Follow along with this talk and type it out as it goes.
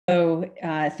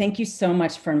Thank you so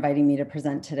much for inviting me to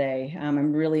present today.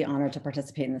 I'm really honored to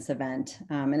participate in this event.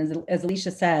 And as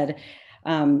Alicia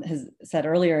has said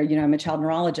earlier, I'm a child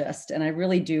neurologist, and I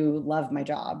really do love my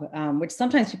job, which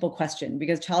sometimes people question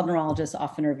because child neurologists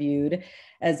often are viewed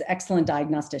as excellent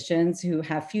diagnosticians who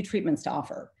have few treatments to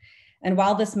offer. And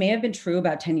while this may have been true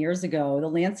about 10 years ago, the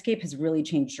landscape has really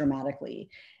changed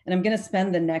dramatically. And I'm going to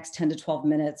spend the next 10 to 12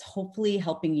 minutes hopefully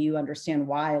helping you understand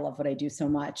why I love what I do so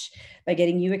much by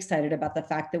getting you excited about the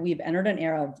fact that we've entered an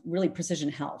era of really precision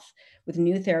health with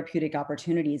new therapeutic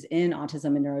opportunities in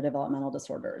autism and neurodevelopmental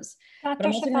disorders. Dr.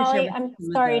 Shafali, I'm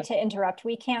sorry to interrupt.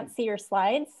 We can't see your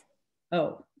slides.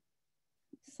 Oh,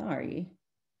 sorry.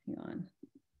 Hang on.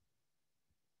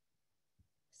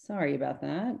 Sorry about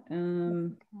that.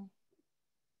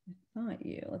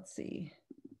 Let's see.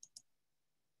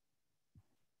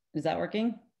 Is that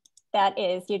working? That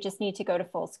is, you just need to go to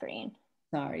full screen.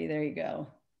 Sorry, there you go.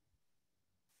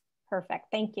 Perfect,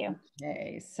 thank you.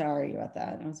 Okay, sorry about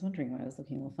that. I was wondering why I was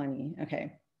looking a little funny.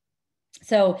 Okay.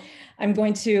 So I'm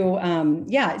going to,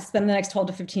 spend the next 12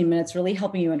 to 15 minutes really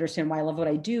helping you understand why I love what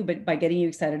I do, but by getting you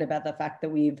excited about the fact that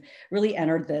we've really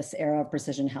entered this era of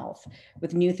precision health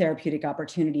with new therapeutic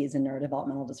opportunities in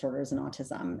neurodevelopmental disorders and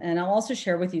autism. And I'll also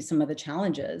share with you some of the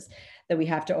challenges that we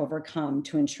have to overcome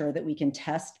to ensure that we can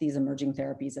test these emerging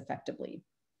therapies effectively.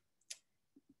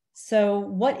 So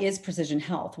what is precision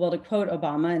health? Well, to quote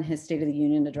Obama in his State of the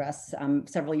Union address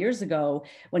several years ago,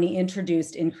 when he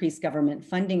introduced increased government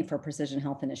funding for precision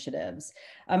health initiatives,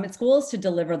 its goal is to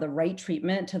deliver the right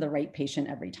treatment to the right patient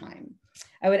every time.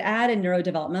 I would add in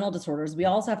neurodevelopmental disorders, we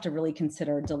also have to really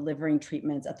consider delivering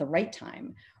treatments at the right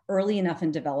time, early enough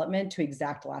in development to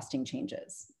exact lasting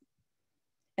changes.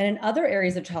 And in other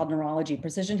areas of child neurology,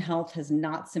 precision health has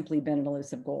not simply been an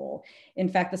elusive goal. In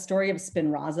fact, the story of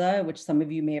Spinraza, which some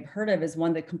of you may have heard of, is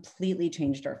one that completely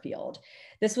changed our field.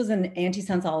 This was an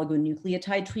antisense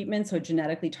oligonucleotide treatment, so a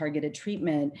genetically targeted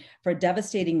treatment for a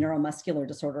devastating neuromuscular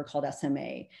disorder called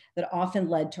SMA that often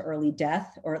led to early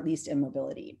death or at least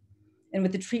immobility. And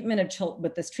with the treatment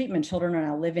with this treatment, children are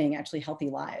now living actually healthy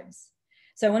lives.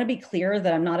 So I want to be clear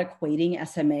that I'm not equating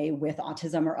SMA with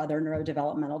autism or other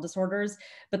neurodevelopmental disorders,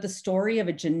 but the story of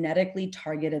a genetically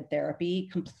targeted therapy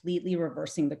completely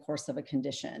reversing the course of a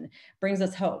condition brings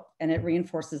us hope, and it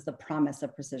reinforces the promise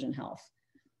of precision health.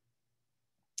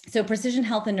 So precision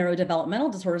health in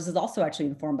neurodevelopmental disorders is also actually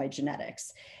informed by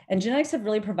genetics, and genetics have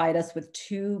really provided us with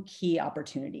two key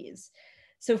opportunities.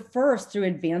 So first, through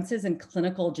advances in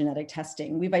clinical genetic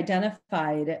testing, we've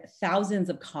identified thousands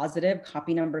of causative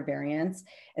copy number variants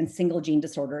and single gene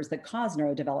disorders that cause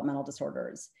neurodevelopmental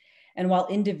disorders. And while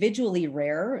individually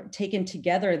rare, taken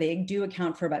together, they do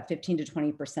account for about 15 to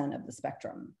 20% of the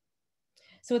spectrum.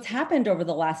 So what's happened over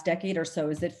the last decade or so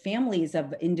is that families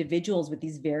of individuals with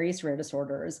these various rare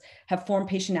disorders have formed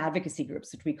patient advocacy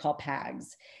groups, which we call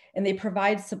PAGs. And they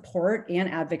provide support and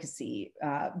advocacy,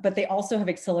 but they also have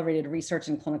accelerated research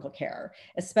and clinical care,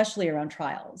 especially around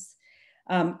trials.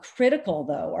 Critical,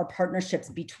 though, are partnerships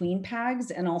between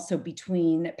PAGs and also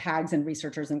between PAGs and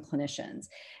researchers and clinicians.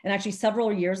 And actually,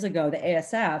 several years ago, the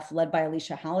ASF, led by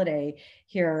Alicia Halliday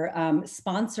here,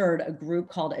 sponsored a group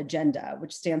called Agenda,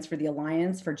 which stands for the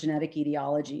Alliance for Genetic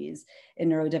Etiologies in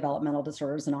Neurodevelopmental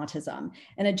Disorders and Autism.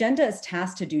 And Agenda is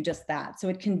tasked to do just that. So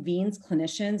it convenes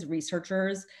clinicians,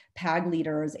 researchers, PAG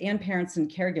leaders, and parents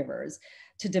and caregivers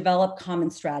to develop common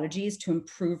strategies to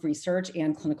improve research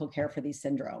and clinical care for these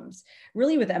syndromes,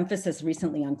 really with emphasis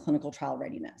recently on clinical trial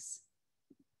readiness.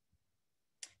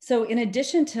 So in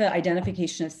addition to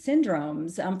identification of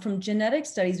syndromes, from genetic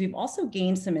studies, we've also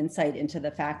gained some insight into the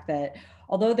fact that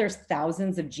although there's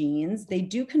thousands of genes, they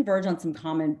do converge on some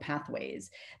common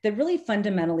pathways that really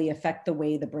fundamentally affect the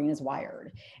way the brain is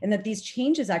wired, and that these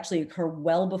changes actually occur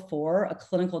well before a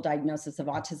clinical diagnosis of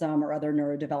autism or other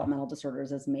neurodevelopmental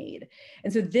disorders is made.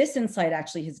 And so this insight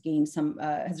actually has gained some,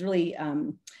 has really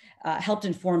helped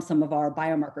inform some of our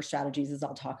biomarker strategies, as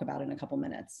I'll talk about in a couple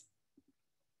minutes.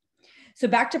 So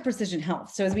back to precision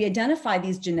health. So as we identify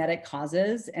these genetic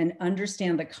causes and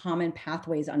understand the common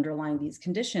pathways underlying these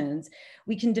conditions,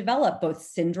 we can develop both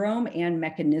syndrome and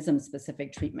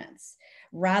mechanism-specific treatments,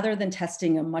 rather than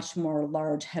testing a much more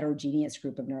large heterogeneous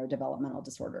group of neurodevelopmental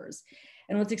disorders.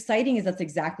 And what's exciting is that's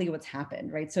exactly what's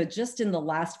happened, right? So just in the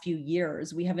last few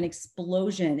years, we have an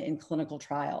explosion in clinical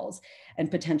trials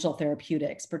and potential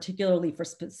therapeutics, particularly for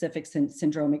specific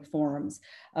syndromic forms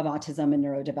of autism and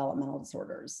neurodevelopmental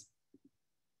disorders.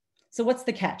 So what's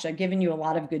the catch? I've given you a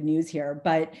lot of good news here,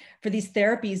 but for these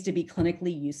therapies to be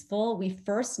clinically useful, we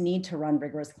first need to run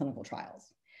rigorous clinical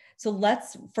trials. So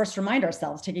let's first remind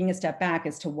ourselves, taking a step back,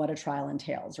 as to what a trial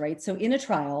entails, right? So in a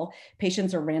trial,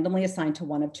 patients are randomly assigned to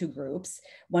one of two groups.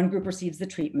 One group receives the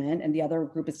treatment and the other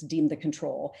group is deemed the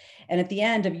control. And at the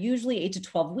end of usually 8 to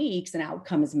 12 weeks, an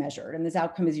outcome is measured, and this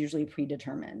outcome is usually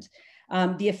predetermined.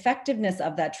 The effectiveness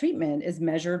of that treatment is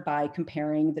measured by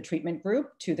comparing the treatment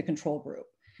group to the control group.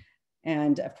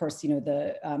 And of course,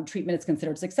 the treatment is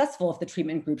considered successful if the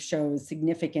treatment group shows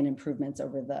significant improvements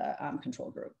over the control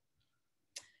group.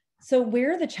 So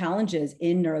where are the challenges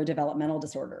in neurodevelopmental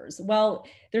disorders? Well,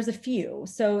 there's a few.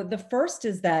 So the first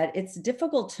is that it's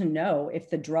difficult to know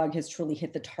if the drug has truly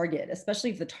hit the target,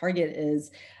 especially if the target is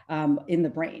in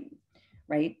the brain,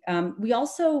 right? We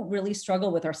also really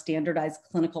struggle with our standardized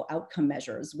clinical outcome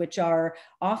measures, which are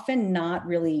often not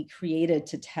really created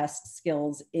to test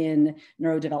skills in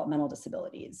neurodevelopmental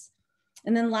disabilities.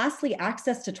 And then lastly,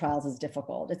 access to trials is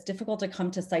difficult. It's difficult to come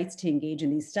to sites to engage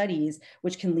in these studies,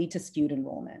 which can lead to skewed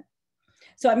enrollment.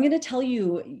 So I'm going to tell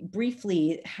you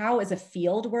briefly how, as a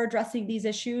field, we're addressing these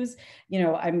issues.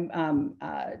 I'm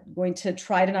going to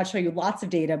try to not show you lots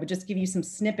of data, but just give you some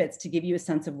snippets to give you a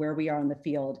sense of where we are in the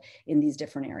field in these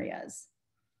different areas.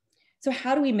 So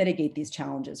how do we mitigate these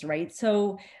challenges, right?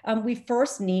 So we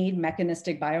first need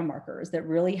mechanistic biomarkers that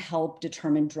really help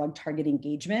determine drug target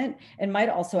engagement and might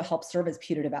also help serve as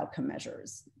putative outcome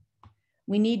measures.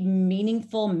 We need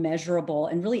meaningful, measurable,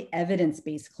 and really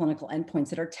evidence-based clinical endpoints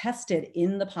that are tested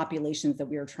in the populations that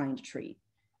we are trying to treat.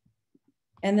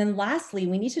 And then lastly,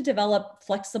 we need to develop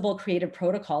flexible, creative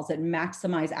protocols that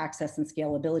maximize access and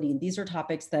scalability. And these are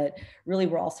topics that really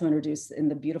were also introduced in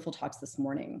the beautiful talks this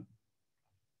morning.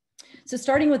 So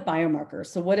starting with biomarkers.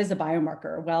 So what is a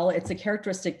biomarker? Well, it's a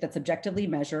characteristic that's objectively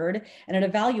measured, and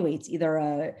it evaluates either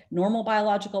a normal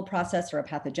biological process or a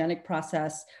pathogenic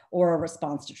process or a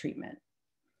response to treatment.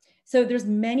 So there's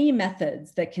many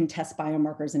methods that can test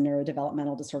biomarkers in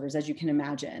neurodevelopmental disorders, as you can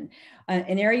imagine.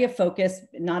 An area of focus,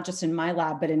 not just in my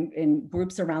lab, but in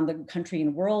groups around the country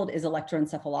and world, is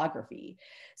electroencephalography.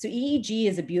 So EEG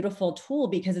is a beautiful tool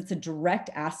because it's a direct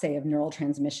assay of neural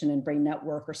transmission and brain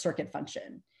network or circuit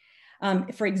function.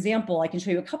 For example, I can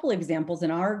show you a couple of examples.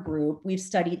 In our group, we've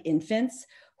studied infants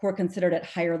who are considered at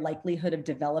higher likelihood of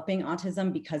developing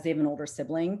autism because they have an older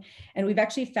sibling. And we've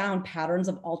actually found patterns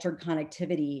of altered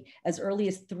connectivity as early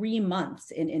as 3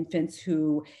 months in infants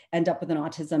who end up with an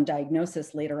autism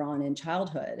diagnosis later on in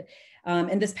childhood.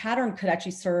 And this pattern could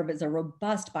actually serve as a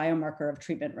robust biomarker of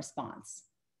treatment response.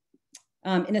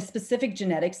 In a specific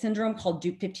genetic syndrome called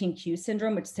Dup15q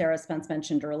syndrome, which Sarah Spence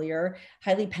mentioned earlier,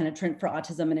 highly penetrant for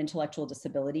autism and intellectual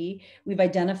disability, we've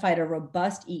identified a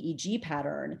robust EEG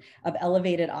pattern of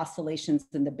elevated oscillations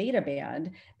in the beta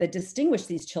band that distinguish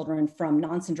these children from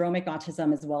non-syndromic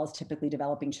autism as well as typically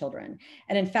developing children.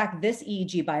 And in fact, this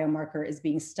EEG biomarker is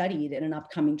being studied in an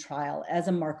upcoming trial as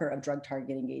a marker of drug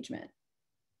target engagement.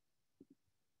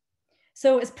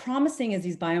 So as promising as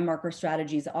these biomarker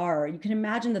strategies are, you can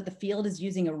imagine that the field is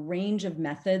using a range of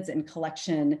methods in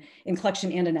collection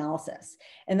and analysis,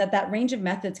 and that range of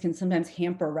methods can sometimes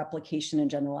hamper replication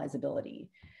and generalizability.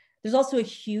 There's also a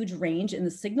huge range in the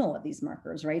signal of these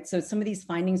markers, right? So some of these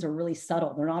findings are really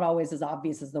subtle. They're not always as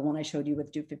obvious as the one I showed you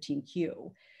with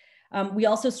Dup15q. We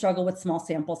also struggle with small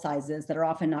sample sizes that are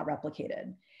often not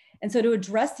replicated. And so to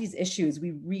address these issues,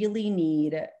 we really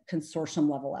need consortium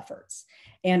level efforts.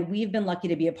 And we've been lucky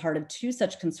to be a part of 2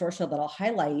 such consortia that I'll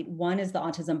highlight. One is the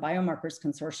Autism Biomarkers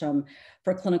Consortium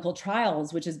for Clinical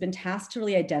Trials, which has been tasked to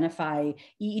really identify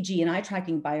EEG and eye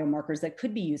tracking biomarkers that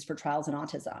could be used for trials in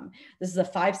autism. This is a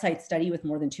 5-site study with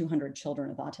more than 200 children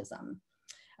with autism.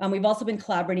 We've also been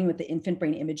collaborating with the Infant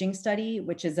Brain Imaging Study,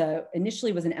 which is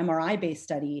initially was an MRI-based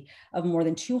study of more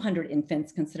than 200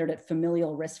 infants considered at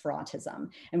familial risk for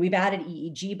autism. And we've added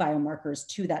EEG biomarkers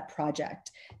to that project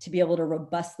to be able to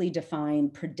robustly define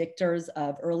predictors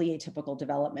of early atypical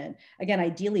development. Again,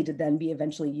 ideally to then be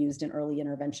eventually used in early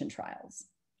intervention trials.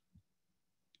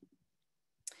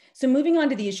 So moving on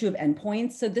to the issue of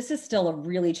endpoints. So this is still a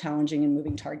really challenging and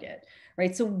moving target,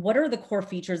 right? So what are the core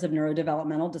features of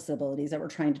neurodevelopmental disabilities that we're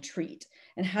trying to treat?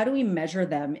 And how do we measure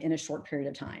them in a short period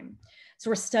of time?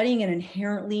 So we're studying an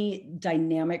inherently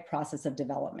dynamic process of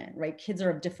development, right? Kids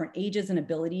are of different ages and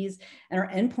abilities, and our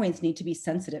endpoints need to be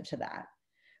sensitive to that.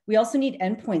 We also need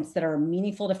endpoints that are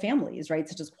meaningful to families, right?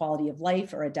 Such as quality of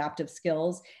life or adaptive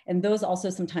skills. And those also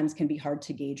sometimes can be hard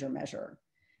to gauge or measure.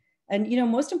 And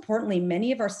most importantly,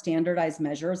 many of our standardized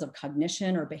measures of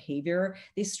cognition or behavior,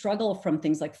 they struggle from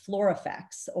things like floor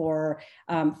effects or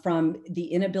from the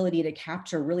inability to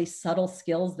capture really subtle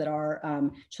skills that our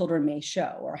children may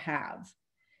show or have.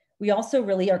 We also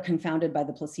really are confounded by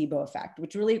the placebo effect,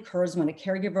 which really occurs when a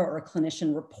caregiver or a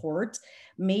clinician report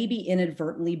may be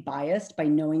inadvertently biased by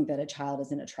knowing that a child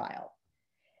is in a trial.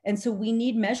 And so we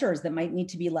need measures that might need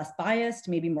to be less biased,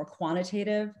 maybe more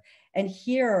quantitative. And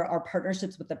here, our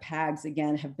partnerships with the PAGs,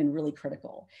 again, have been really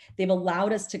critical. They've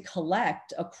allowed us to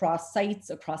collect across sites,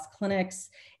 across clinics,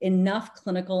 enough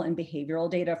clinical and behavioral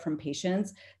data from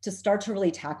patients to start to really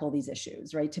tackle these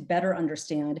issues, right? To better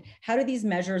understand, how do these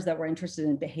measures that we're interested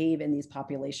in behave in these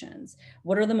populations?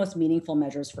 What are the most meaningful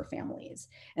measures for families?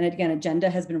 And again, Agenda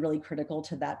has been really critical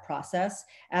to that process,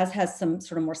 as has some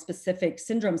sort of more specific,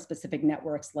 syndrome-specific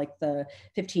networks like the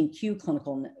 15Q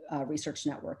Clinical Research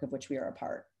Network, of which we are a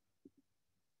part.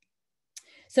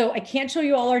 So I can't show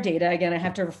you all our data. Again, I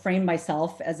have to refrain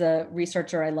myself as a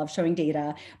researcher. I love showing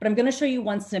data, but I'm going to show you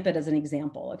one snippet as an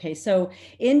example. Okay, so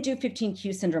in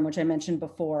Do15Q syndrome, which I mentioned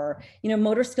before,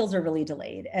 motor skills are really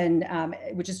delayed, and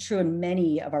which is true in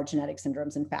many of our genetic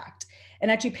syndromes, in fact. And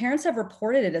actually, parents have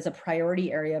reported it as a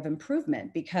priority area of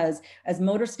improvement, because as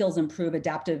motor skills improve,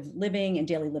 adaptive living and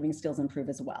daily living skills improve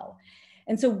as well.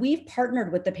 And so we've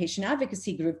partnered with the patient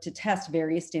advocacy group to test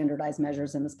various standardized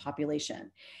measures in this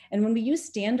population. And when we use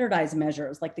standardized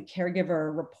measures like the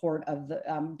caregiver report of the,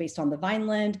 based on the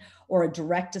Vineland, or a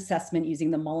direct assessment using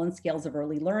the Mullen scales of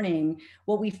early learning,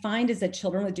 what we find is that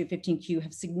children with Do15Q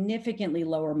have significantly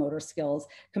lower motor skills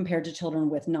compared to children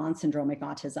with non-syndromic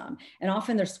autism. And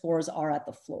often their scores are at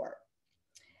the floor.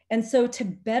 And so to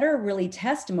better really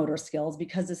test motor skills,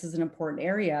 because this is an important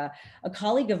area, a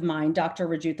colleague of mine, Dr.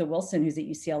 Rajutha Wilson, who's at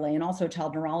UCLA and also a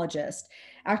child neurologist,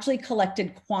 actually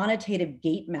collected quantitative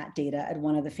gait mat data at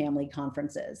one of the family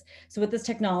conferences. So with this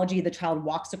technology, the child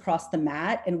walks across the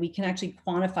mat and we can actually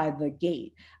quantify the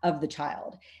gait of the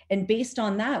child. And based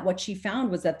on that, what she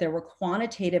found was that there were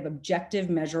quantitative, objective,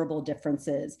 measurable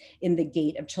differences in the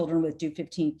gait of children with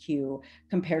Do15Q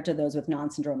compared to those with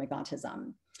non-syndromic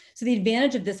autism. So the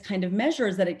advantage of this kind of measure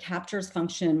is that it captures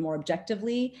function more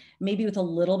objectively, maybe with a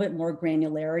little bit more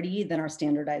granularity than our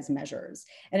standardized measures.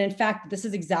 And in fact, this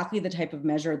is exactly the type of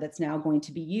measure that's now going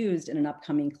to be used in an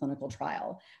upcoming clinical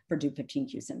trial for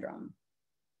Do15Q syndrome.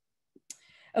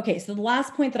 Okay, so the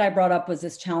last point that I brought up was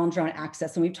this challenge around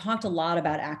access. And we've talked a lot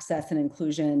about access and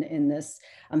inclusion in this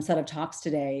set of talks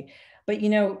today. But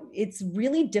it's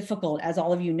really difficult, as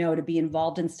all of you know, to be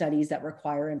involved in studies that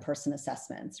require in-person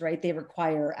assessments, right? They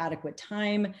require adequate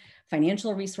time,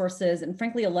 financial resources, and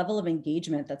frankly, a level of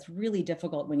engagement that's really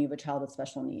difficult when you have a child with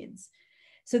special needs.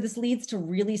 So this leads to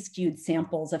really skewed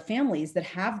samples of families that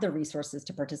have the resources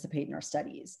to participate in our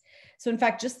studies. So in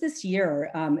fact, just this year,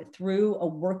 through a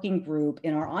working group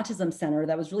in our Autism Center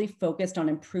that was really focused on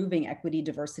improving equity,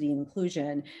 diversity, and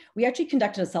inclusion, we actually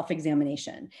conducted a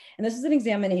self-examination. And this is an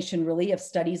examination really of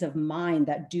studies of mind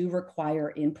that do require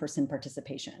in-person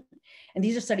participation. And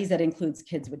these are studies that includes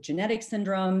kids with genetic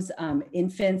syndromes,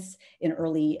 infants in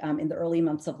the early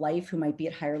months of life who might be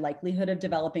at higher likelihood of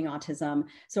developing autism.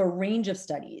 So a range of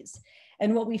studies.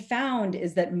 And what we found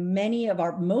is that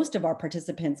most of our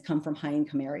participants come from high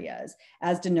income areas,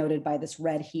 as denoted by this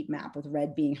red heat map, with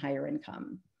red being higher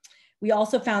income. We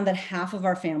also found that half of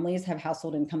our families have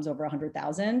household incomes over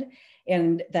 100,000,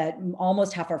 and that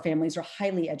almost half our families are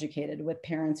highly educated, with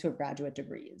parents who have graduate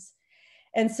degrees.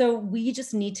 And so we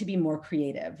just need to be more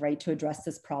creative, right, to address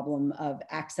this problem of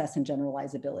access and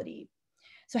generalizability.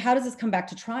 So how does this come back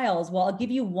to trials? Well, I'll give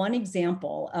you one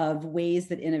example of ways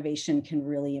that innovation can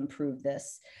really improve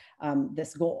this,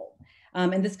 this goal.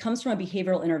 And this comes from a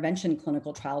behavioral intervention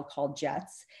clinical trial called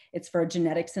JETS. It's for a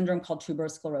genetic syndrome called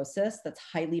tuberous sclerosis that's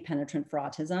highly penetrant for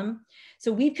autism.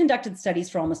 So we've conducted studies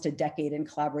for almost a decade in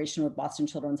collaboration with Boston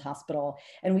Children's Hospital,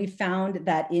 and we found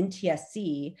that in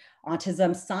TSC,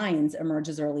 autism signs emerge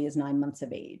as early as 9 months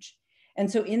of age. And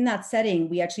so in that setting,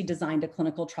 we actually designed a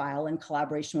clinical trial in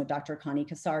collaboration with Dr. Connie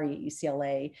Kasari at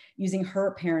UCLA, using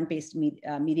her parent-based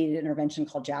mediated intervention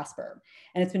called Jasper.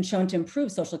 And it's been shown to improve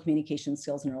social communication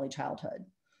skills in early childhood.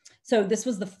 So this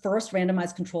was the first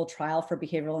randomized controlled trial for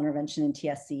behavioral intervention in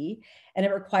TSC, and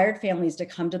it required families to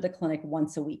come to the clinic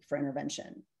once a week for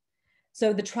intervention.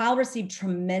 So the trial received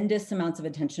tremendous amounts of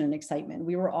attention and excitement.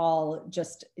 We were all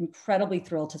just incredibly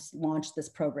thrilled to launch this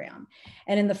program.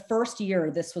 And in the first year,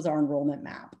 this was our enrollment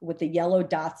map, with the yellow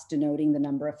dots denoting the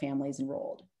number of families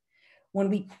enrolled. When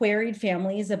we queried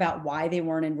families about why they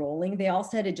weren't enrolling, they all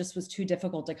said it just was too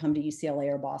difficult to come to UCLA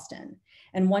or Boston.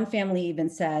 And one family even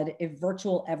said, if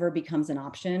virtual ever becomes an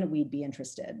option, we'd be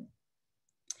interested.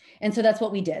 And so that's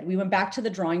what we did. We went back to the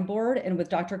drawing board, and with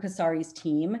Dr. Kasari's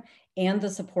team and the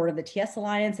support of the TS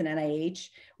Alliance and NIH,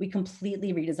 we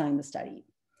completely redesigned the study.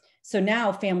 So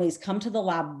now families come to the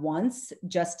lab once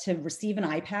just to receive an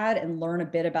iPad and learn a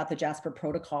bit about the Jasper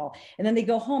protocol. And then they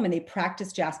go home and they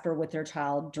practice Jasper with their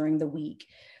child during the week.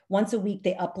 Once a week,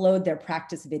 they upload their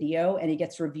practice video and it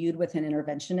gets reviewed with an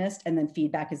interventionist, and then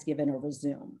feedback is given over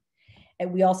Zoom.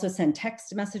 And we also send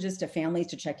text messages to families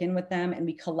to check in with them, and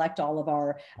we collect all of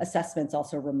our assessments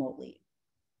also remotely.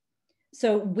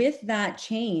 So with that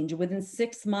change, within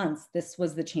 6 months, this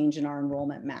was the change in our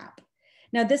enrollment map.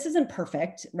 Now, this isn't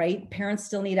perfect, right? Parents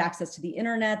still need access to the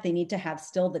internet. They need to have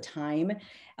still the time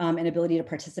and ability to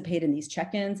participate in these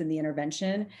check-ins and the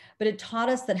intervention. But it taught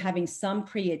us that having some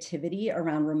creativity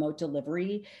around remote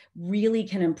delivery really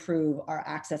can improve our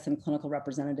access and clinical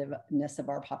representativeness of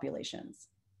our populations.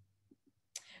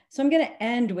 So I'm going to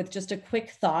end with just a quick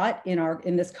thought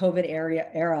in this COVID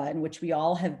era in which we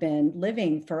all have been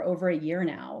living for over a year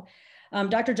now.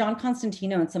 Dr. John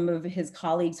Constantino and some of his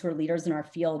colleagues who are leaders in our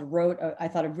field wrote, I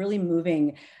thought, a really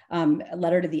moving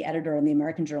letter to the editor in the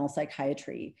American Journal of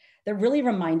Psychiatry that really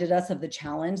reminded us of the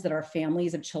challenge that our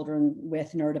families of children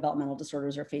with neurodevelopmental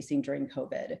disorders are facing during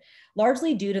COVID,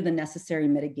 largely due to the necessary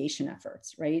mitigation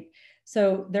efforts, right?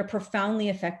 So they're profoundly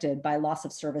affected by loss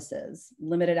of services,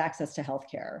 limited access to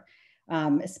healthcare,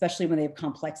 especially when they have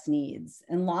complex needs,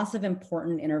 and loss of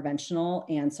important interventional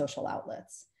and social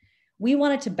outlets. We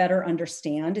wanted to better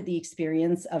understand the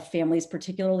experience of families,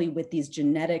 particularly with these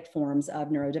genetic forms of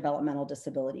neurodevelopmental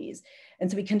disabilities. And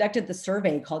so we conducted the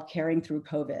survey called Caring Through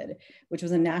COVID, which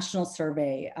was a national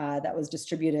survey that was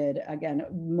distributed, again,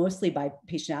 mostly by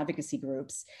patient advocacy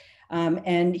groups.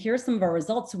 And here are some of our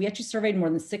results. So we actually surveyed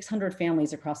more than 600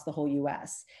 families across the whole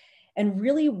US. And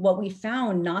really what we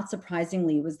found, not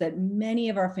surprisingly, was that many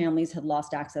of our families had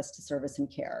lost access to service and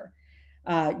care.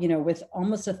 With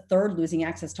almost a third losing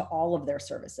access to all of their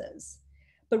services.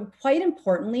 But quite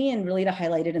importantly, and really to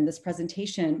highlight it in this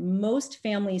presentation, most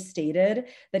families stated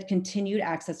that continued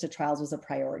access to trials was a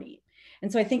priority.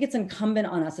 And so I think it's incumbent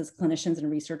on us as clinicians and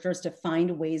researchers to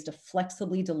find ways to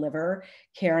flexibly deliver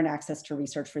care and access to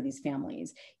research for these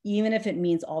families, even if it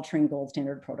means altering gold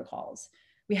standard protocols.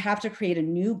 We have to create a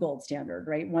new gold standard,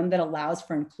 right? One that allows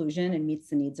for inclusion and meets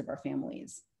the needs of our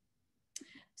families.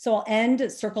 So I'll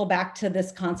circle back to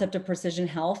this concept of precision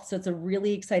health. So it's a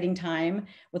really exciting time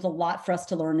with a lot for us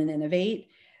to learn and innovate.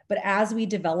 But as we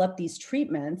develop these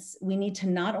treatments, we need to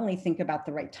not only think about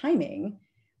the right timing,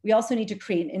 we also need to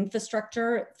create an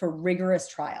infrastructure for rigorous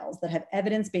trials that have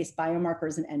evidence-based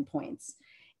biomarkers and endpoints.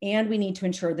 And we need to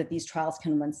ensure that these trials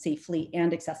can run safely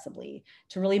and accessibly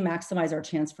to really maximize our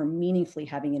chance for meaningfully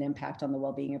having an impact on the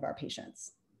well-being of our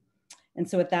patients. And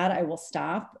so with that, I will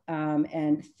stop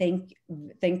and thank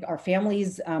our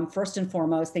families first and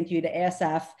foremost. Thank you to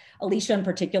ASF, Alicia in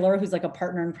particular, who's like a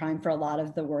partner in crime for a lot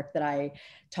of the work that I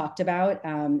talked about.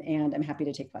 And I'm happy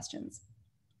to take questions.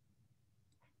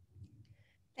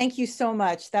 Thank you so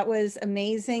much. That was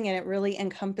amazing. And it really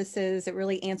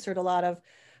answered a lot of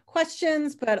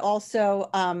questions, but also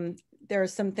there are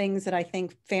some things that I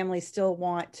think families still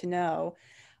want to know.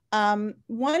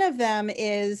 One of them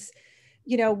is,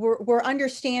 we're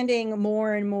understanding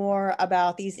more and more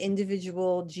about these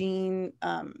individual gene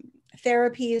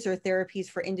therapies or therapies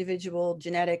for individual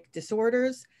genetic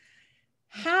disorders.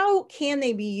 How can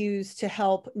they be used to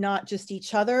help not just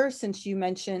each other, since you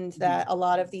mentioned that a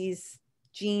lot of these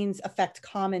genes affect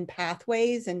common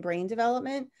pathways in brain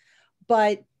development,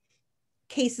 but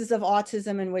cases of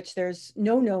autism in which there's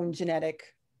no known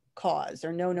genetic cause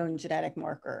or no known genetic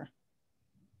marker?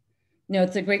 No,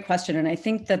 it's a great question. And I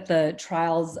think that the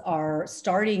trials are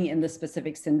starting in the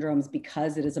specific syndromes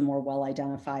because it is a more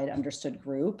well-identified, understood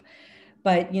group.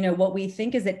 But what we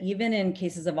think is that even in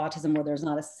cases of autism where there's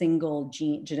not a single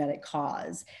genetic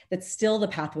cause, that still the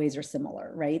pathways are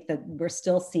similar, right? That we're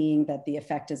still seeing that the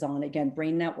effect is on, again,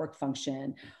 brain network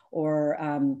function or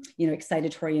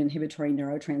excitatory inhibitory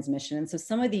neurotransmission. And so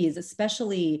some of these,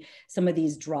 especially some of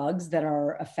these drugs that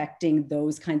are affecting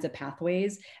those kinds of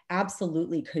pathways,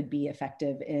 absolutely could be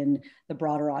effective in the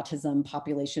broader autism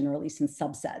population, or at least in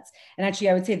subsets. And actually,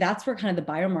 I would say that's where kind of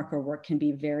the biomarker work can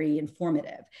be very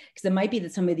informative, because it might be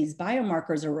that some of these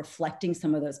biomarkers are reflecting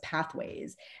some of those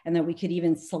pathways, and that we could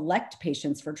even select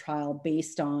patients for trial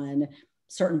based on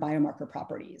certain biomarker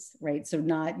properties, right? So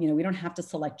we don't have to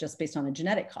select just based on a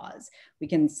genetic cause. We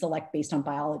can select based on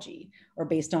biology or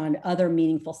based on other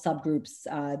meaningful subgroups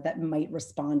that might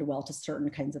respond well to certain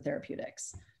kinds of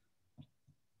therapeutics.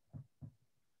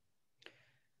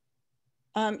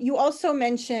 You also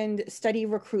mentioned study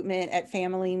recruitment at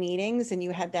family meetings, and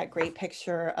you had that great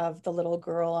picture of the little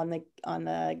girl on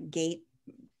the gate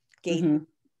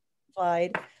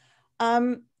slide.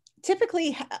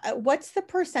 Typically, what's the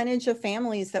percentage of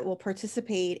families that will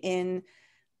participate in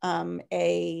in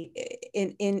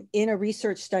a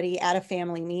research study at a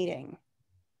family meeting?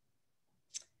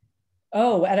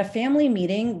 Oh, at a family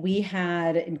meeting, we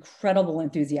had incredible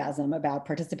enthusiasm about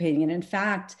participating. And in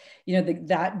fact, you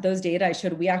know, those data I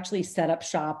showed, we actually set up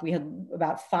shop. We had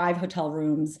about 5 hotel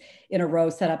rooms in a row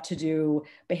set up to do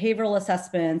behavioral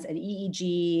assessments and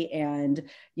EEG and,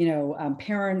 you know,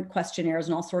 parent questionnaires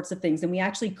and all sorts of things. And we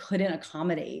actually couldn't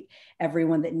accommodate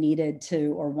everyone that needed to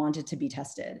or wanted to be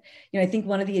tested. You know, I think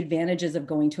one of the advantages of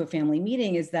going to a family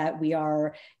meeting is that we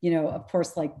are, you know, of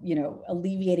course, like, you know,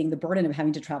 alleviating the burden of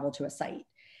having to travel to a site.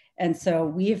 And so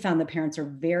we have found the parents are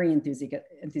very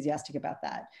enthusiastic about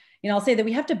that. You know, I'll say that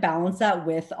we have to balance that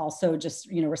with also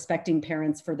just, you know, respecting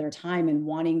parents for their time and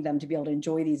wanting them to be able to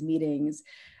enjoy these meetings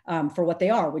for what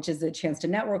they are, which is a chance to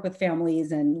network with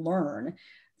families and learn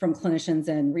from clinicians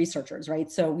and researchers,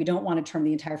 right? So we don't want to turn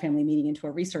the entire family meeting into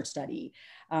a research study,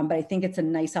 but I think it's a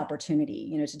nice opportunity,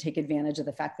 you know, to take advantage of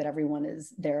the fact that everyone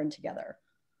is there and together.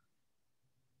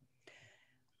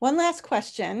 One last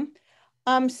question.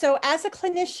 So as a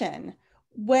clinician,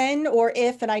 when or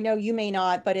if, and I know you may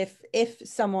not, but if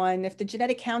the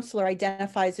genetic counselor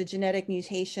identifies a genetic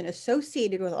mutation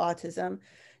associated with autism,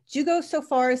 do you go so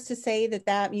far as to say that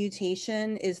that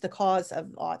mutation is the cause of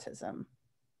autism,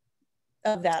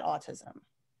 of that autism?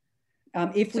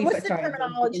 If we, so what's the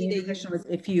terminology that question was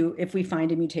if we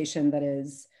find a mutation that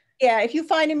is. Yeah, if you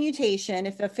find a mutation,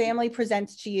 if a family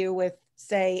presents to you with,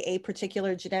 say, a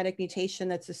particular genetic mutation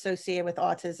that's associated with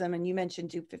autism, and you mentioned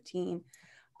DUP15,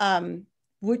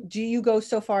 do you go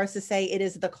so far as to say it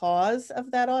is the cause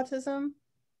of that autism?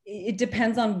 It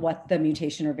depends on what the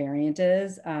mutation or variant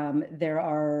is. There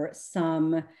are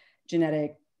some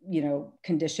genetic, you know,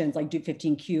 conditions like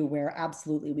DUP15Q where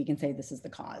absolutely we can say this is the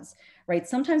cause, right?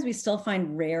 Sometimes we still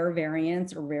find rare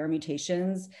variants or rare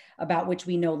mutations about which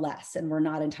we know less and we're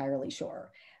not entirely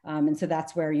sure. And so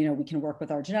that's where, you know, we can work with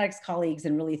our genetics colleagues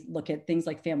and really look at things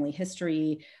like family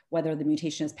history, whether the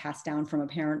mutation is passed down from a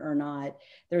parent or not.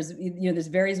 There's, you know, there's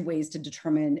various ways to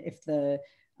determine if the,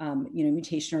 you know,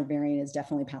 mutation or variant is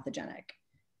definitely pathogenic.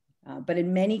 But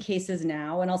in many cases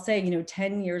now, and I'll say, you know,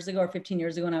 10 years ago or 15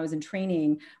 years ago when I was in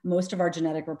training, most of our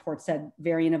genetic reports said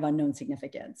variant of unknown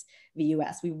significance,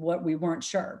 VUS. We weren't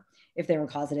sure if they were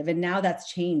causative. And now that's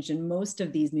changed. And most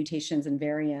of these mutations and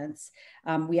variants,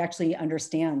 we actually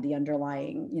understand the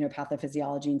underlying, you know,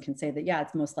 pathophysiology and can say that, yeah,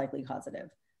 it's most likely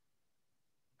causative.